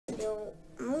so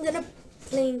I'm gonna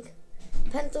play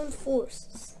Phantom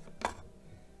Forces.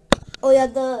 Oh yeah,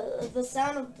 the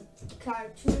sound of the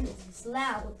cartoon is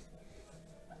loud.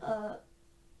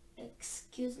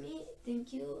 Excuse me,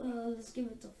 thank you. Let's give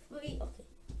it a 3. Okay,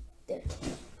 there. I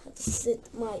have to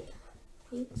sit my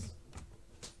things.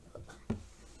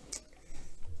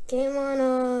 Okay,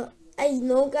 man. I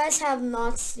know guys have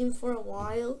not streamed for a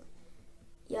while.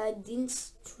 Yeah, I didn't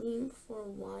stream for a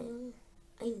while.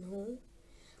 I know.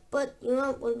 But you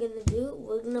know what we're gonna do?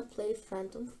 We're gonna play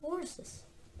Phantom Forces.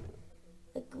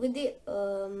 Like with the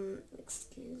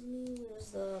excuse me,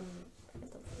 where's the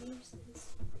Phantom Forces?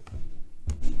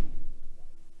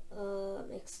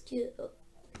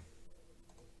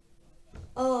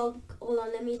 Oh, hold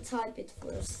on, let me type it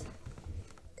first,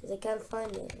 cause I can't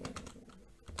find it.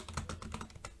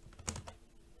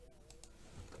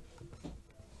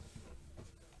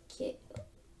 Okay,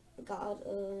 God,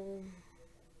 oh,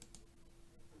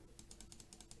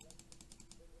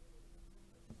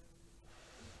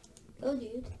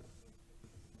 dude.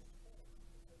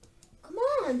 Come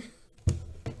on.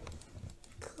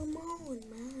 Come on,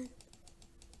 man.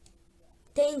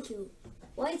 Thank you.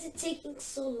 Why is it taking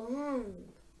so long?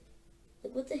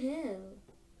 Like, what the hell?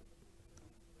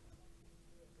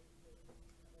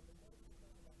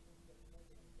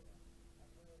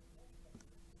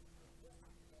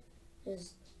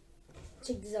 Just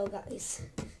check this out, guys.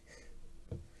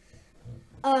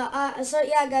 Sorry,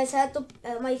 yeah, guys. I had to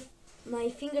my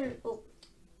finger. Oh,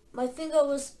 my finger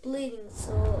was bleeding,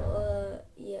 so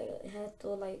yeah, I had to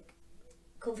like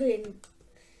cover it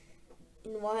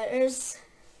in wires.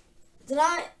 Did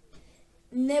I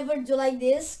never do like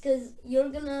this? Cause you're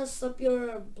gonna stop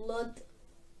your blood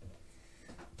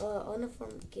on a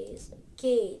form case.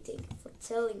 Okay, thank you for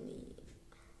telling me.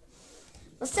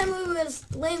 Last time we were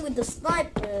playing with the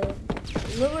sniper,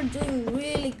 we were doing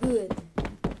really good.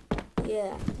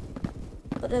 Yeah.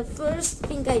 But the first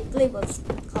thing I played was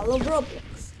Call of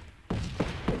Roblox.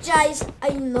 Which I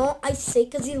know I say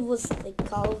cause it was like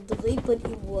Call of Duty, but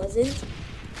it wasn't.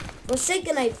 For a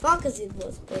second I thought cause it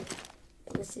was, but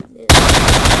I guess it didn't.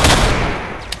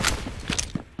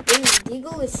 This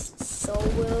Deagle is so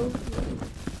well made.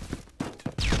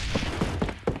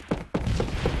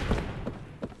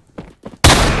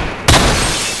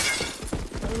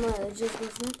 Oh my, it just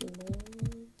was nothing, man.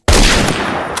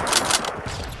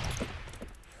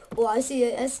 Oh, I see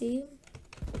it. I see you.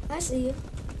 I see you.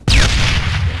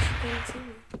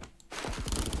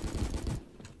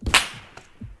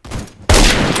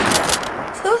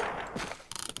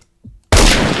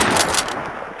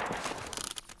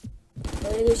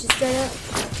 There you go. She's straight up.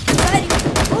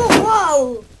 Oh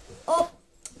wow! Oh,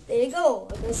 there you go.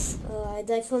 I guess I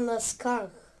died from a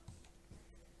scar.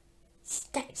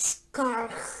 Scar.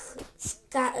 Is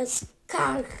that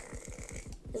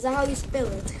how you spell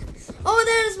it? Oh,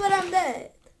 there's what I'm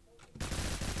dead.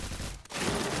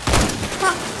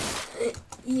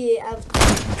 Yeah, I've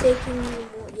taken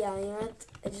more. Yeah, you know what?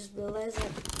 I just realized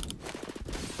that.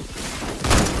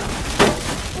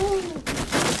 Oh.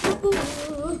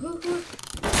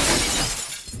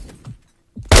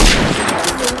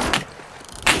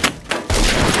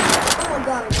 Oh my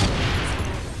god.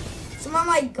 Somehow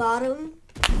I got him.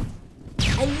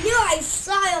 I knew I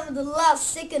saw him at the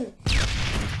last second.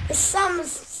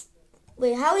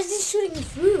 Wait, how is he shooting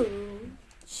through?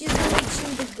 She's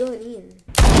reaching the gun in.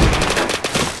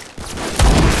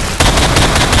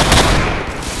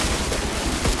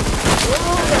 Oh,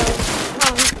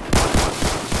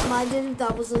 imagine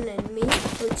that was an enemy.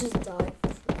 He'll just die.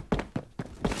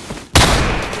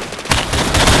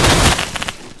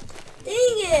 Dang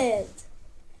it!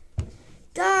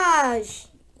 Gosh,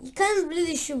 you can't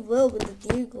really shoot well with the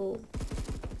Deagle.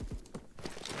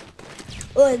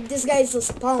 Oh, this guy is a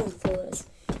spawn for us.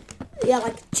 Yeah,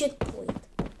 like a checkpoint.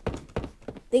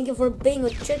 Thank you for being a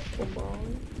checkpoint,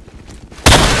 man.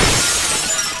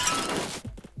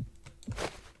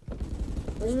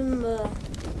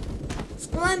 Let's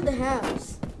climb the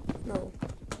house. No.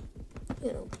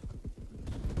 You know.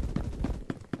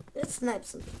 Let's snipe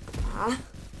some. Ah,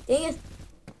 dang it.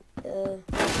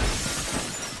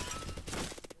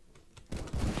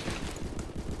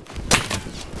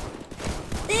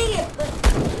 Dang it, but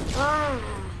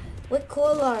what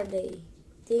color are they?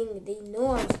 Dang, they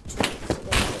know I'm cheap, so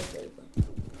that's what they were.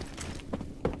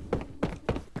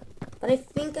 But I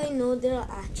think I know they're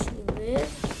actually red.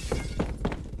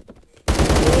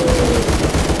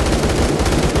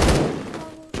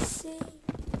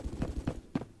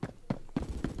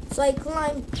 So I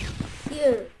climbed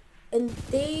here and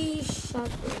they shot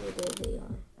over there. They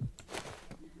are.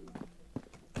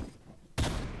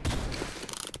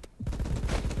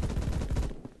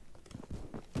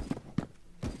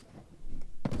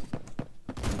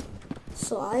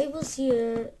 So I was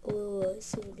here. Oh, I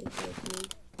see what they got me.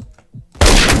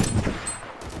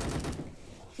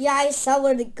 Yeah, I saw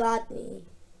where they got me.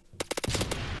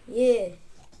 Yeah.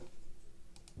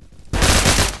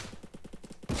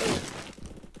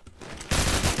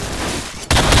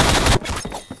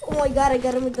 Oh my god, I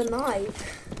got him with the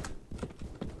knife.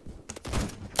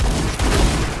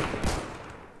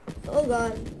 Oh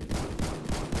god.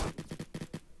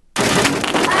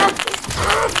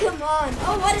 Ah, come on.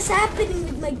 Oh, what is happening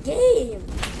with my game?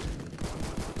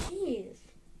 Jeez.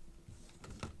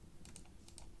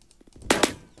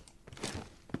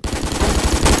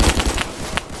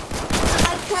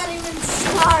 I can't even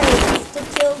start to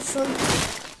kill some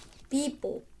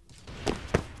people.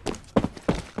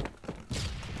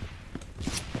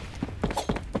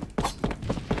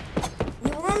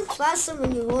 You run faster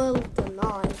when you hold the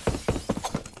knife.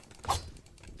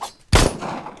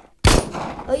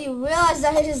 Oh, you realize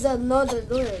that it is another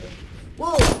door.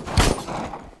 Whoa.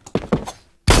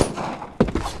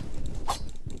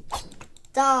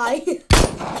 Die.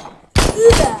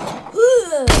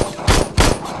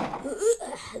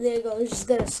 There you go. He's just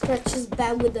gonna scratch his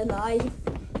back with a knife.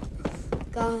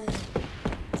 God.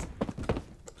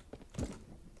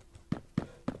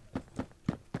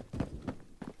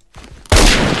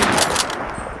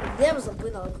 There was a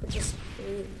window I could just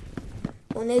scream.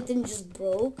 When Nathan just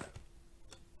broke.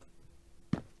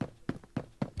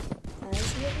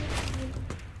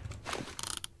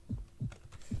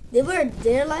 They were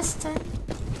there last time.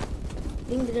 I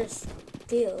think they're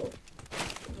still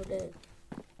over there.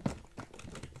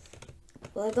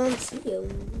 Well, I don't see them.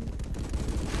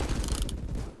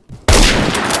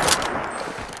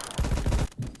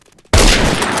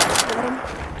 Got him.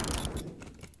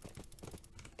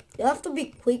 You have to be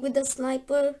quick with the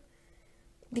sniper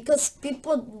because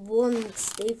people won't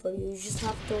stay for you. You just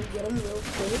have to get them real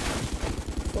quick.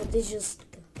 So they just...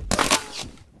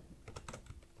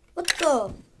 What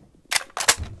the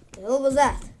hell was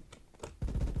that?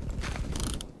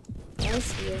 I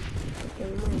see it. Okay,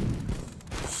 mine.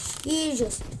 She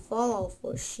just fall off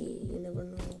or she, you never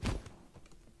know.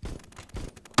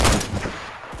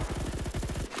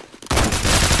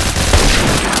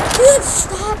 Dude,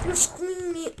 stop! You're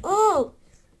screwing me up!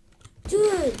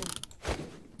 Dude!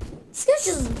 This guy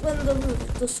just went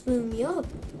over to screw me up.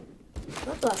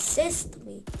 Not to assist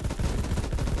me.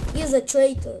 He is a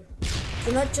traitor.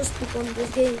 Do not just pick on this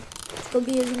game. He could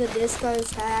be using a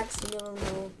disguise hacks, you never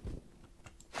know.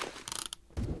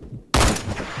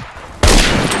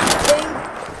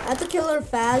 I had to kill her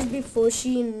fast before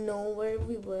she know where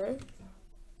we were.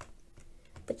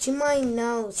 But she might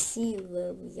now see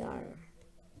where we are.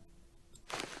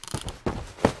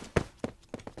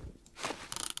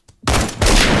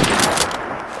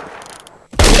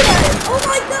 Oh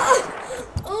my god!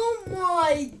 Oh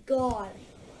my god!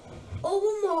 Oh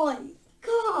my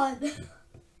god!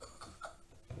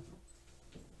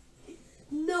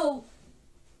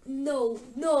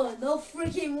 No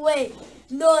freaking way!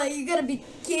 No, you gotta be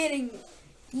kidding me!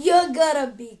 You gotta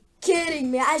be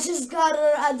kidding me! I just got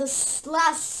her at the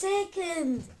last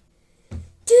second!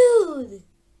 Dude!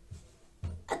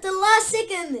 At the last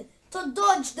second! To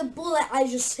dodge the bullet, I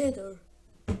just hit her.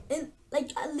 And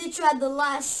like literally at the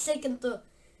last second to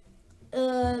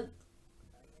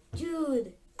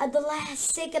dude, at the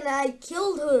last second I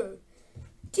killed her.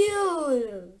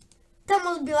 Dude, that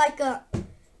must be like a,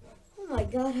 oh my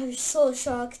god, I'm so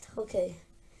shocked. Okay,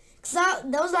 cause that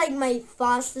was like my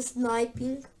fastest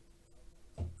sniping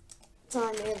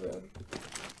time ever.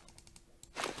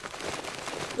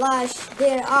 Flash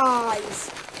their eyes,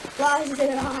 flash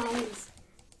their eyes.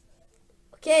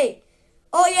 Okay,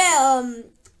 oh yeah,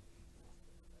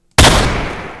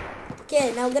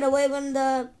 okay, now I'm gonna wait when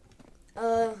the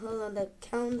hold on, the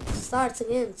count starts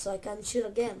again so I can shoot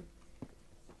again.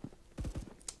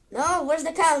 No, where's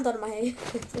the count on my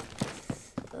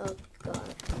oh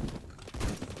god.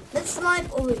 Let's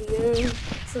snipe over here.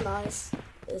 It's a nice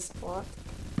spot.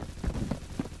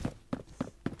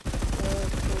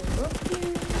 Up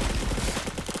here.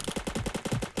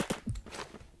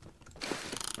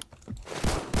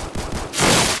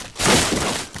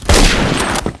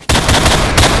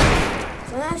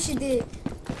 She did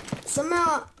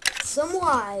somehow, some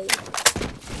why,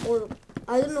 or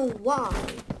I don't know why.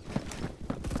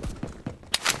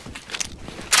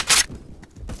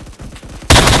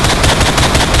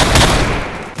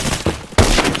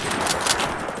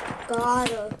 Got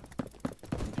her.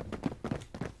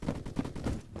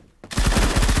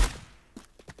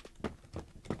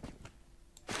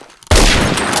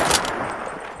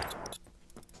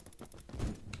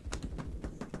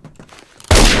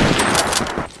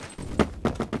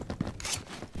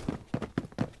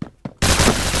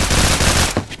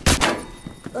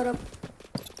 Got him.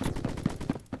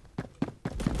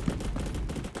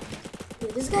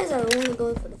 Dude, these guys are only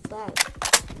going for the flag.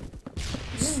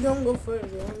 Just don't go for it,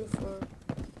 they're only for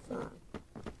flag.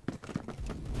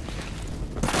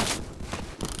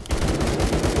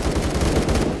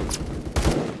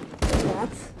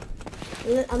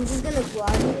 I'm just gonna go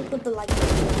out here, put the like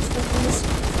stuff on this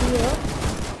field.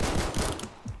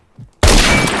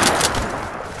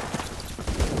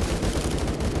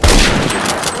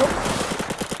 Nope.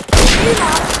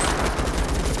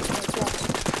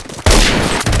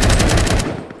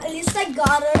 At least I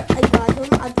got her. I got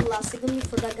him at the last second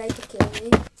for that guy to kill me,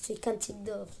 so he can't take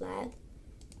the flag.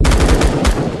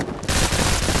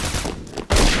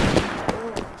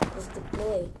 Oh, let's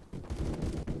deploy.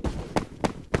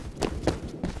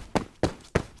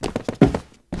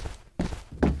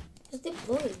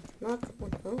 Deployed, not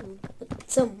one home, but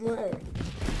somewhere.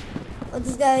 Oh,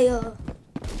 this guy,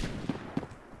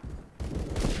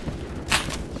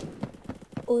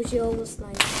 oh, she almost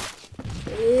sniped.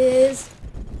 Is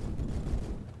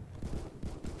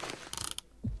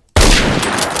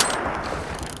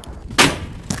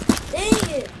dang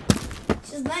it!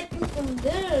 She's sniping from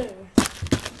there.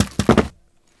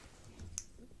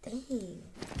 Dang.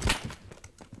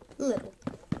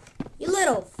 You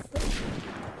little.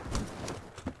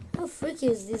 How freaky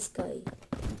is this guy?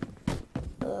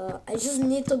 I just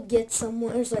need to get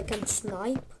somewhere so I can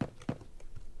snipe.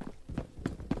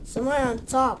 Somewhere on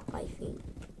top, I think.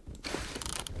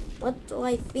 What do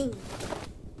I think?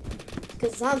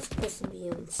 Because I'm supposed to be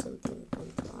on something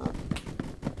on top.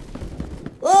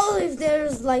 Well, if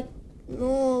there's like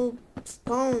no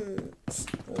spawn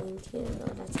point here,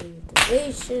 that's a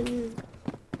motivation.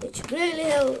 Which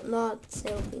really not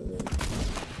helping me.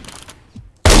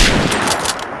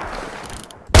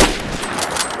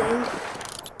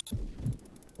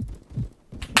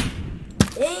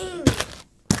 Dang!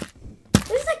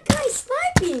 There's that guy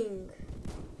sniping!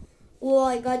 Whoa,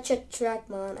 I got your track,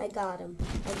 man. I got him.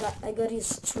 I got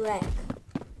his track.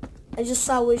 I just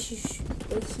saw where he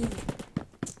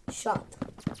shot.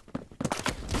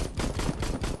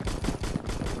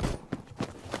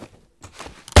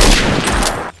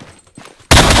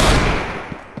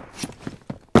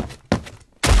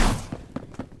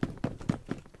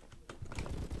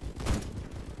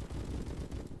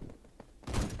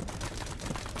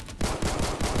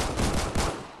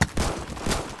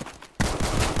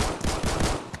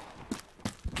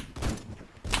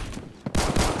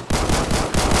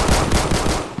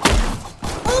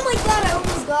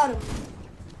 Got him.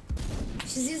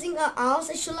 She's using her arms.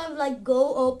 I should have like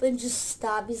go up and just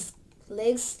stab his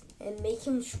legs and make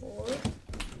him short.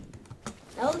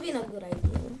 That would be a good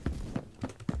idea.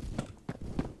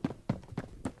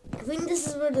 I think this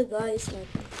is where the guy is like.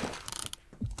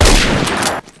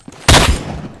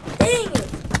 Dang it!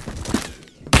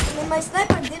 I mean, my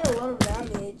sniper did a lot of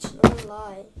damage. No gonna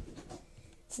lie.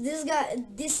 So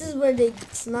this is where they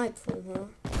snipe from, huh?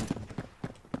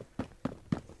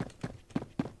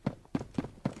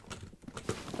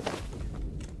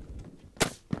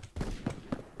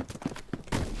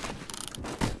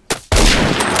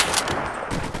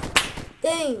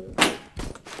 Dang.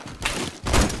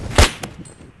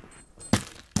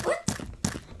 What?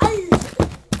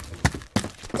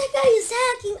 That guy is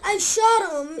hacking. I shot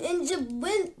him and the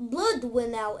blood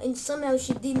went out and somehow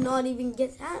she did not even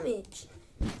get damage.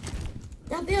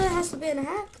 That barely has to be a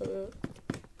hacker.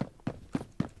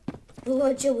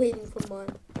 What you waiting for,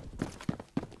 man?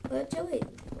 What you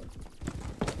waiting for?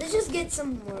 Let's just get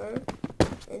some more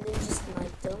and then just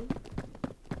snipe them.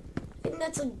 I think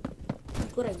that's a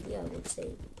good idea, I would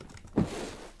say.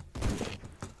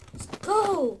 Let's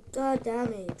go! God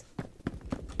damn it.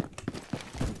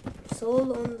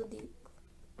 Soul on the deep.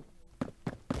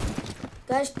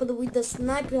 Guys, but with the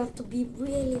sniper you have to be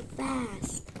really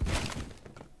fast.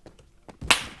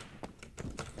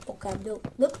 Okay,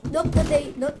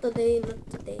 not today.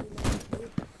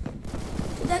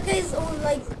 That guy is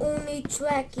only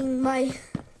tracking my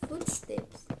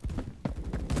footsteps.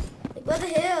 Like, what the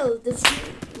hell?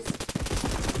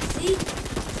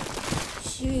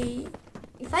 See?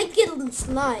 If I get him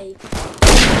sniped,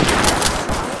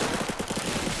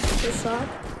 the shot.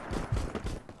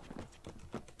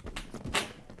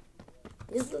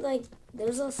 Is like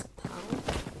there's a spawn.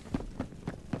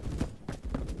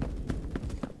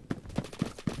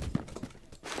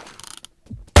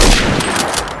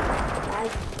 Try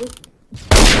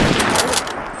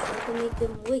to make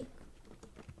them weak.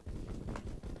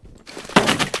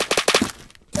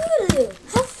 Dude,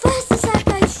 how fast does that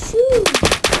guy shoot?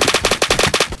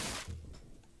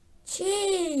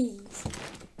 Jeez.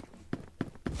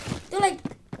 They're like,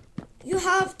 you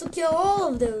have to kill kill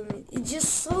all of them. It's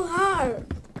just so hard.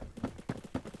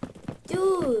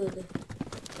 Dude.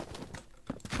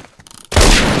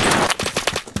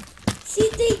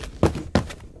 See,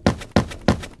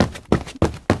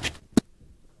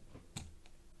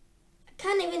 I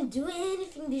can't even do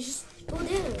anything. They just go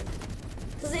there.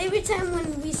 Because every time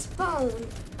when we spawn,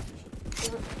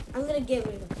 I'm gonna get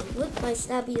rid of them with my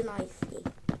snapy knife.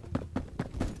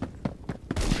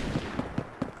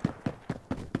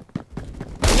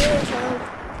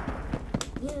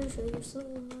 Show your soul.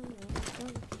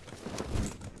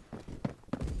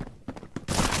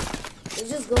 Let's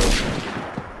just go.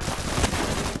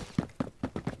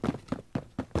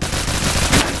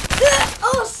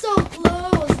 Oh, so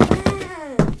close,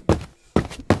 man.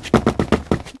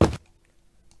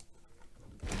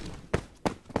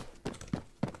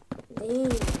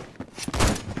 Dang.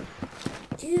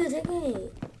 Dude, okay.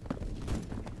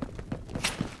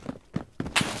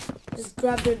 Just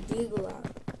grab their deagle out.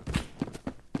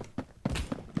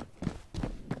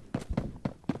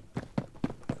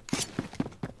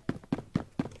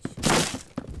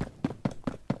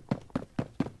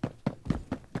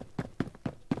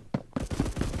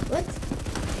 What?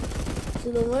 So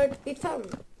the word we found.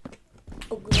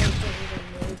 Oh, good.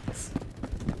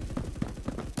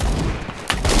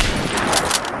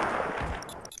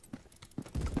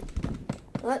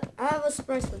 What? I have a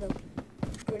surprise for them.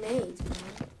 Grenades, man.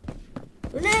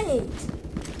 Grenades!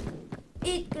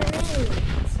 Eat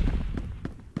grenades!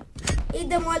 Eat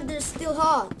them while they're still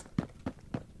hot.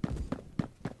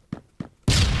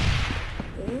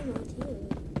 They're not here.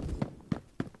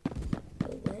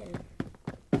 Oh, where?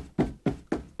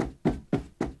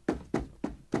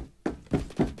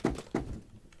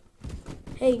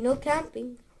 Hey, no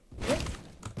camping. What?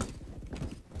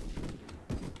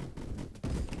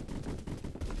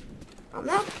 I'm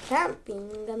not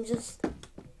camping, I'm just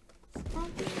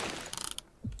camping.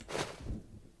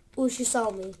 Oh, she saw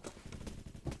me.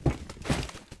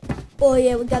 Oh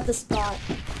yeah, we got the spot.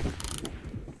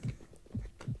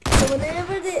 So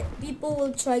whenever the people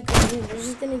will try coming, we're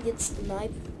just gonna get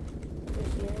sniped over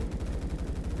here.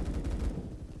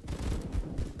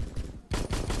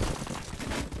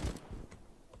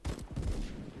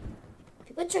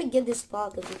 People try to get this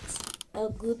spot because it's a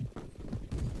good.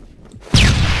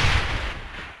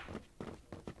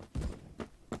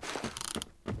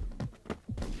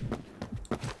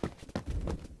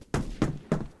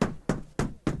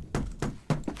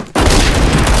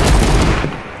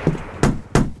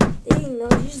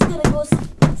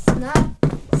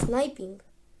 Sniping.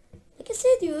 Like I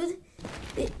said, dude,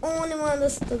 they only want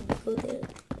us to go there.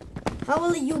 How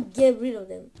will you get rid of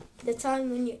them? The time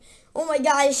when you, oh my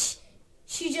gosh,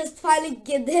 she just finally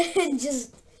get there and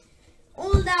just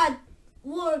all that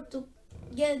work to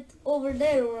get over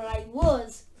there where I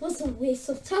was a waste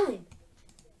of time.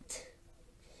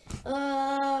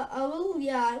 I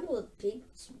will pick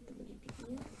somebody.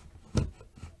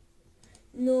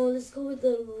 No, let's go with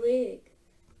the rig.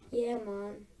 Yeah,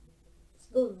 man.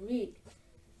 Go rig.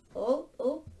 Oh,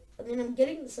 I mean, I'm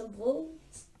getting some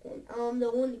votes, and I'm the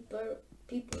only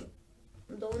people.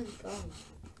 I'm the only guy.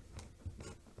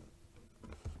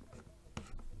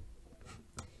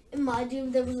 Imagine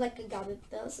if there was like a guy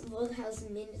with us. Vote has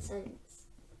many signs.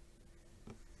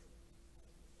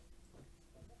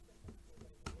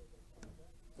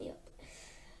 Yep.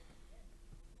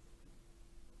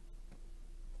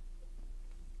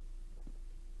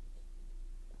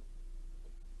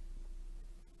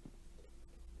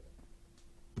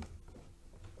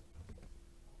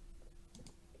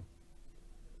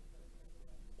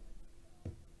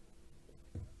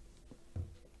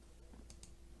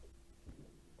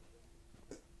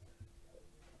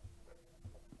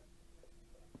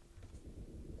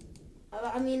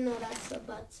 I mean, no, that's a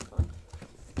bad spot.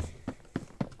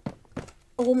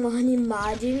 Oh man,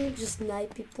 imagine just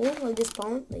snipe people while they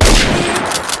spawn. Like,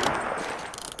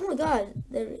 oh my god,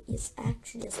 there is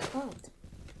actually a spot.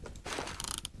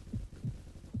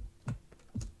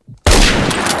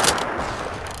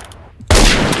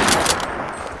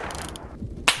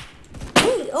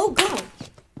 Hey, oh god.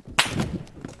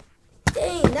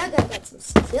 Dang, that guy got some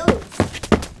skills.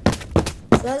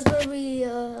 So that's where we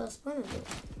spawned it.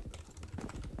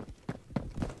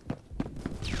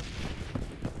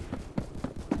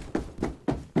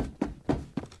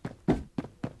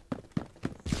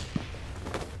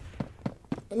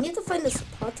 I need to find a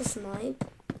spot to snipe.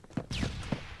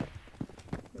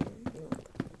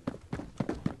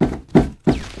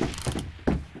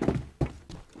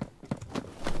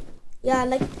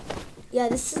 Yeah,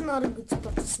 this is not a good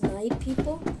spot to snipe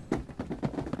people.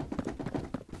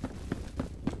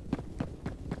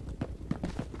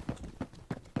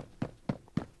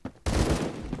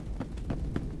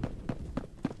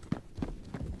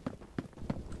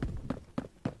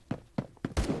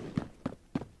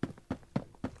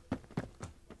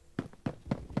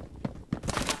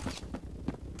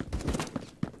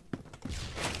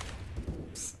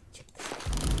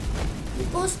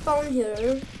 spawn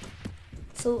here.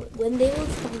 So when they will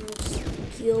spawn, just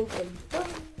kill them. Okay.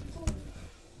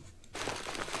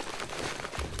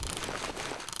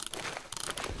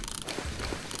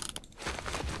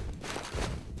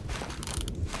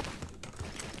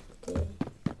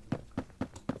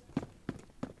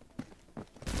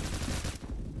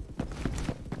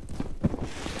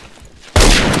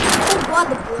 Oh god,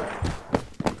 the blood.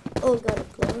 Oh god, the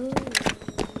blood.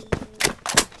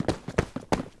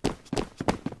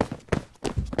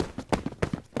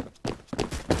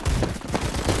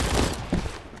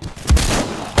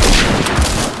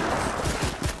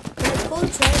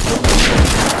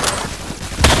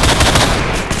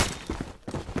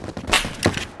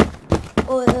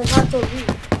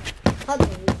 Oh,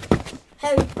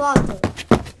 Harry Potter.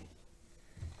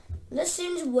 Let's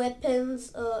change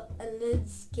weapons and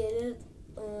let's get it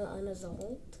an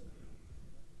assault.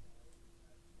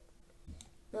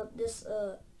 Not this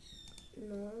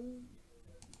no.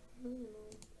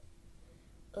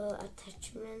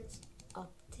 Attachments,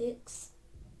 optics,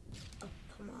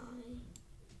 apply.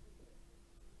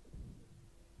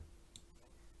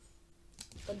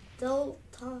 A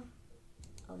delta,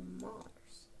 a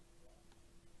Mars,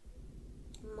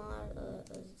 a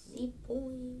Z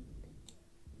point.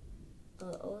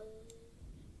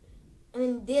 I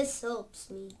mean, this helps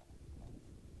me.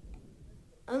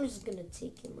 I'm just gonna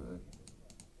take him on.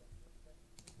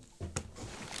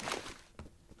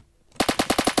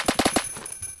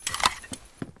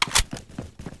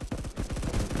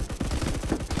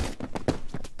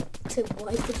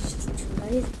 Why did you just try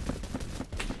it?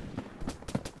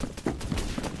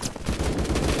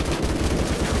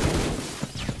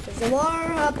 There's a war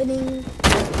happening.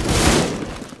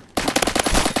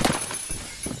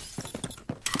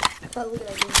 Oh, look at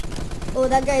that. Oh,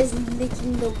 that guy's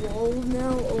licking the wall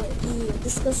now. Oh, ew,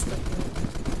 disgusting.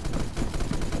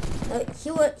 He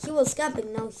was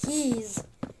camping. Now he's.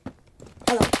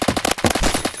 Hello.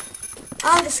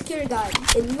 I'm the security guard,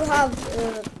 and you have.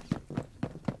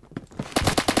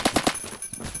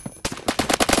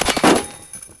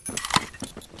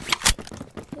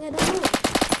 I don't know.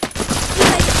 I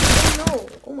don't know.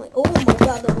 Oh my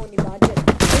god, the honey badger.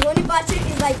 The honey badger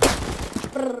is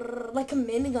like a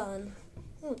minigun.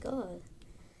 Oh my god.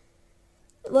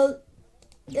 Well,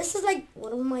 this is like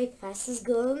one of my fastest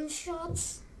gun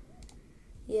shots.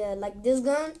 Yeah, like this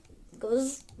gun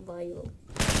goes viral.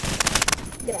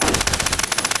 Look at that.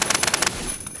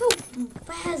 How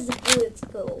fast the bullets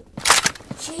go.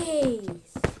 Jeez.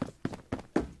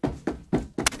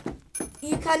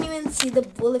 You can't even see the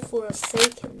bullet for a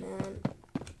second, man.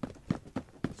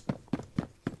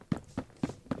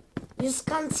 You just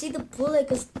can't see the bullet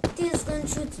because this gun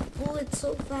shoots bullets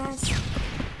so fast.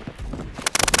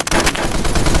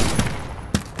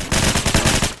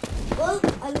 Well,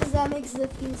 at least that makes the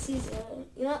things easier.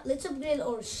 You know, let's upgrade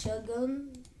our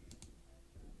shotgun.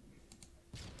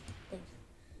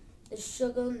 The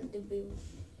shotgun, the big.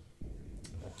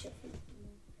 Watch out.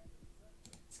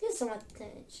 Get some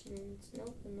attachments.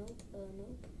 Nope.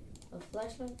 A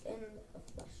flashlight and a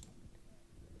flashlight.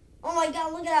 Oh my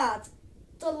god, look at that!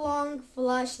 The long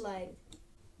flashlight.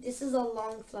 This is a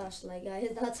long flashlight, guys.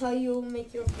 That's how you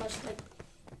make your flashlight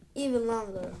even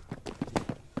longer.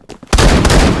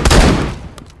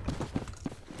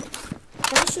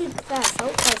 Can I shoot fast? How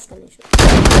fast can I shoot?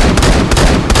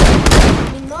 I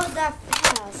mean, not that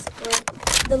fast, but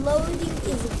the loading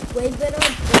is way better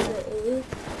than the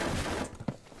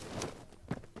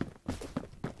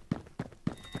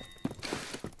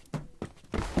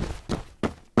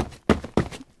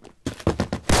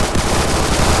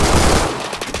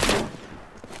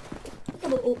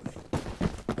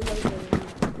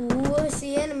Ooh, I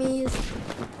see enemies.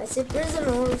 I see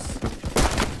prisoners.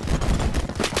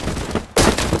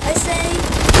 I say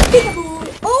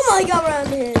peekaboo. Oh my god, we're on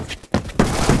the hit.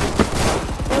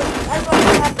 I thought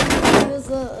what happened to use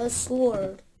a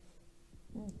sword.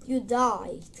 You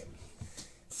died.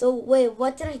 So wait,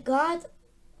 what did I got?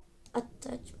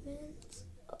 Attachments,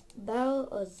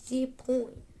 barrel, a Z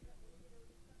point.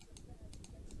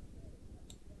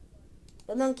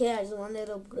 I don't care, I just wanted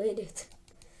to upgrade it.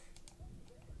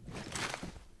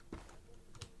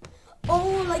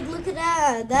 Oh, like look at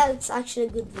that. That's actually a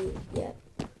good view. Yeah.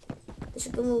 The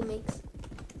shotgun will make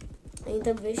an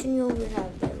intervention you over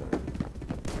have there now.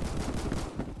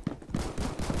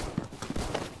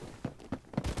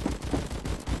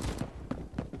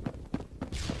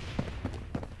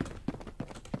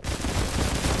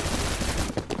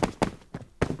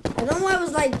 I don't know why I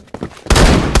was like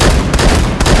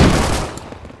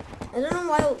I don't know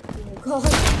why. Oh my god.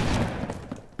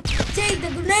 Take the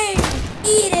grenade!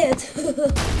 Eat it! You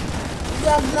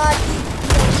have not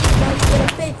eaten. You're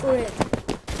gonna pay for it.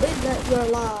 Wait that you're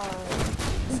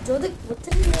alive. Just draw the, what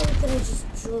the hell did I just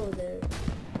draw there?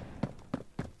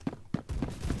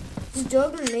 Just draw a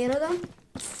grenade at them.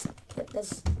 Okay,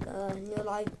 that's new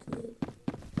life good.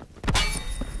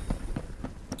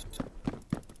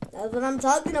 That's what I'm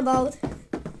talking about.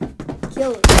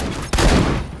 Kill it.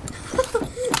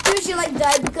 Dude, she like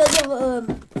died because of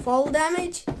fall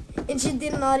damage, and she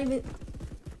did not even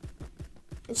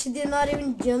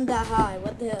jump that high.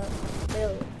 What the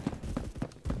hell?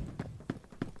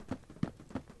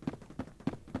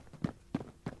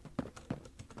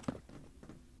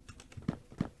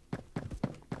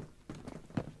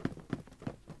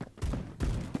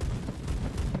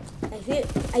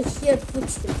 I hear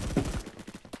footsteps.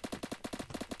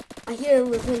 I hear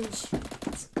revenge.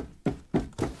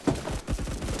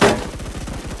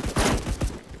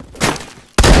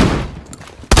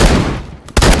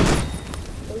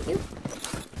 Thank you.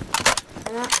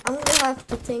 And I'm gonna have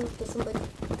to thank to somebody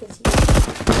because he.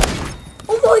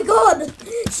 Oh my god!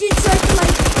 She tried to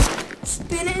like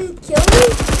spin and kill me.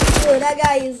 Dude, that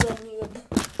guy is a noob.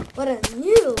 What a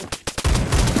noob!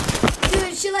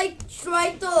 Dude, she like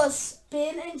tried to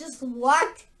spin and just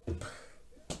whack.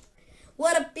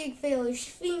 What a big failure.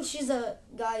 She thinks she's a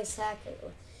guy's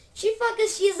hacker.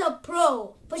 She's a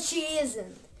pro, but she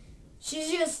isn't.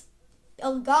 She's just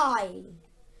a guy.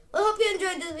 I hope you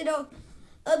enjoyed this video.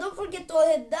 Don't forget to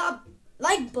hit that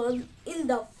like button in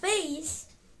the face.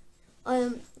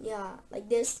 Yeah, like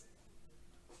this.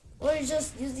 Or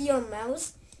just use your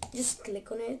mouse. Just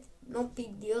click on it. No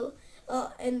big deal.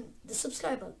 And the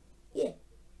subscribe button. Yeah.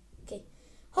 Okay.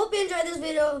 Hope you enjoyed this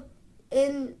video.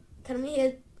 And can we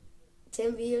hit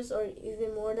 10 views or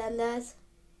even more than that?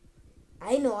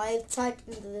 I know, I've typed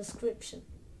in the description.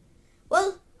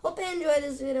 Well, hope you enjoyed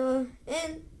this video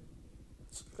and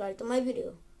subscribe to my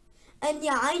video. And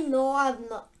yeah, I know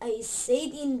I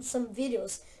said in some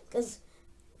videos because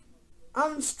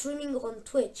I'm streaming on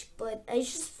Twitch, but I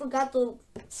just forgot to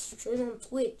stream on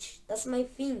Twitch. That's my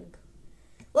thing.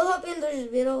 Well, hope you enjoyed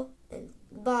this video and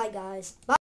bye guys. Bye.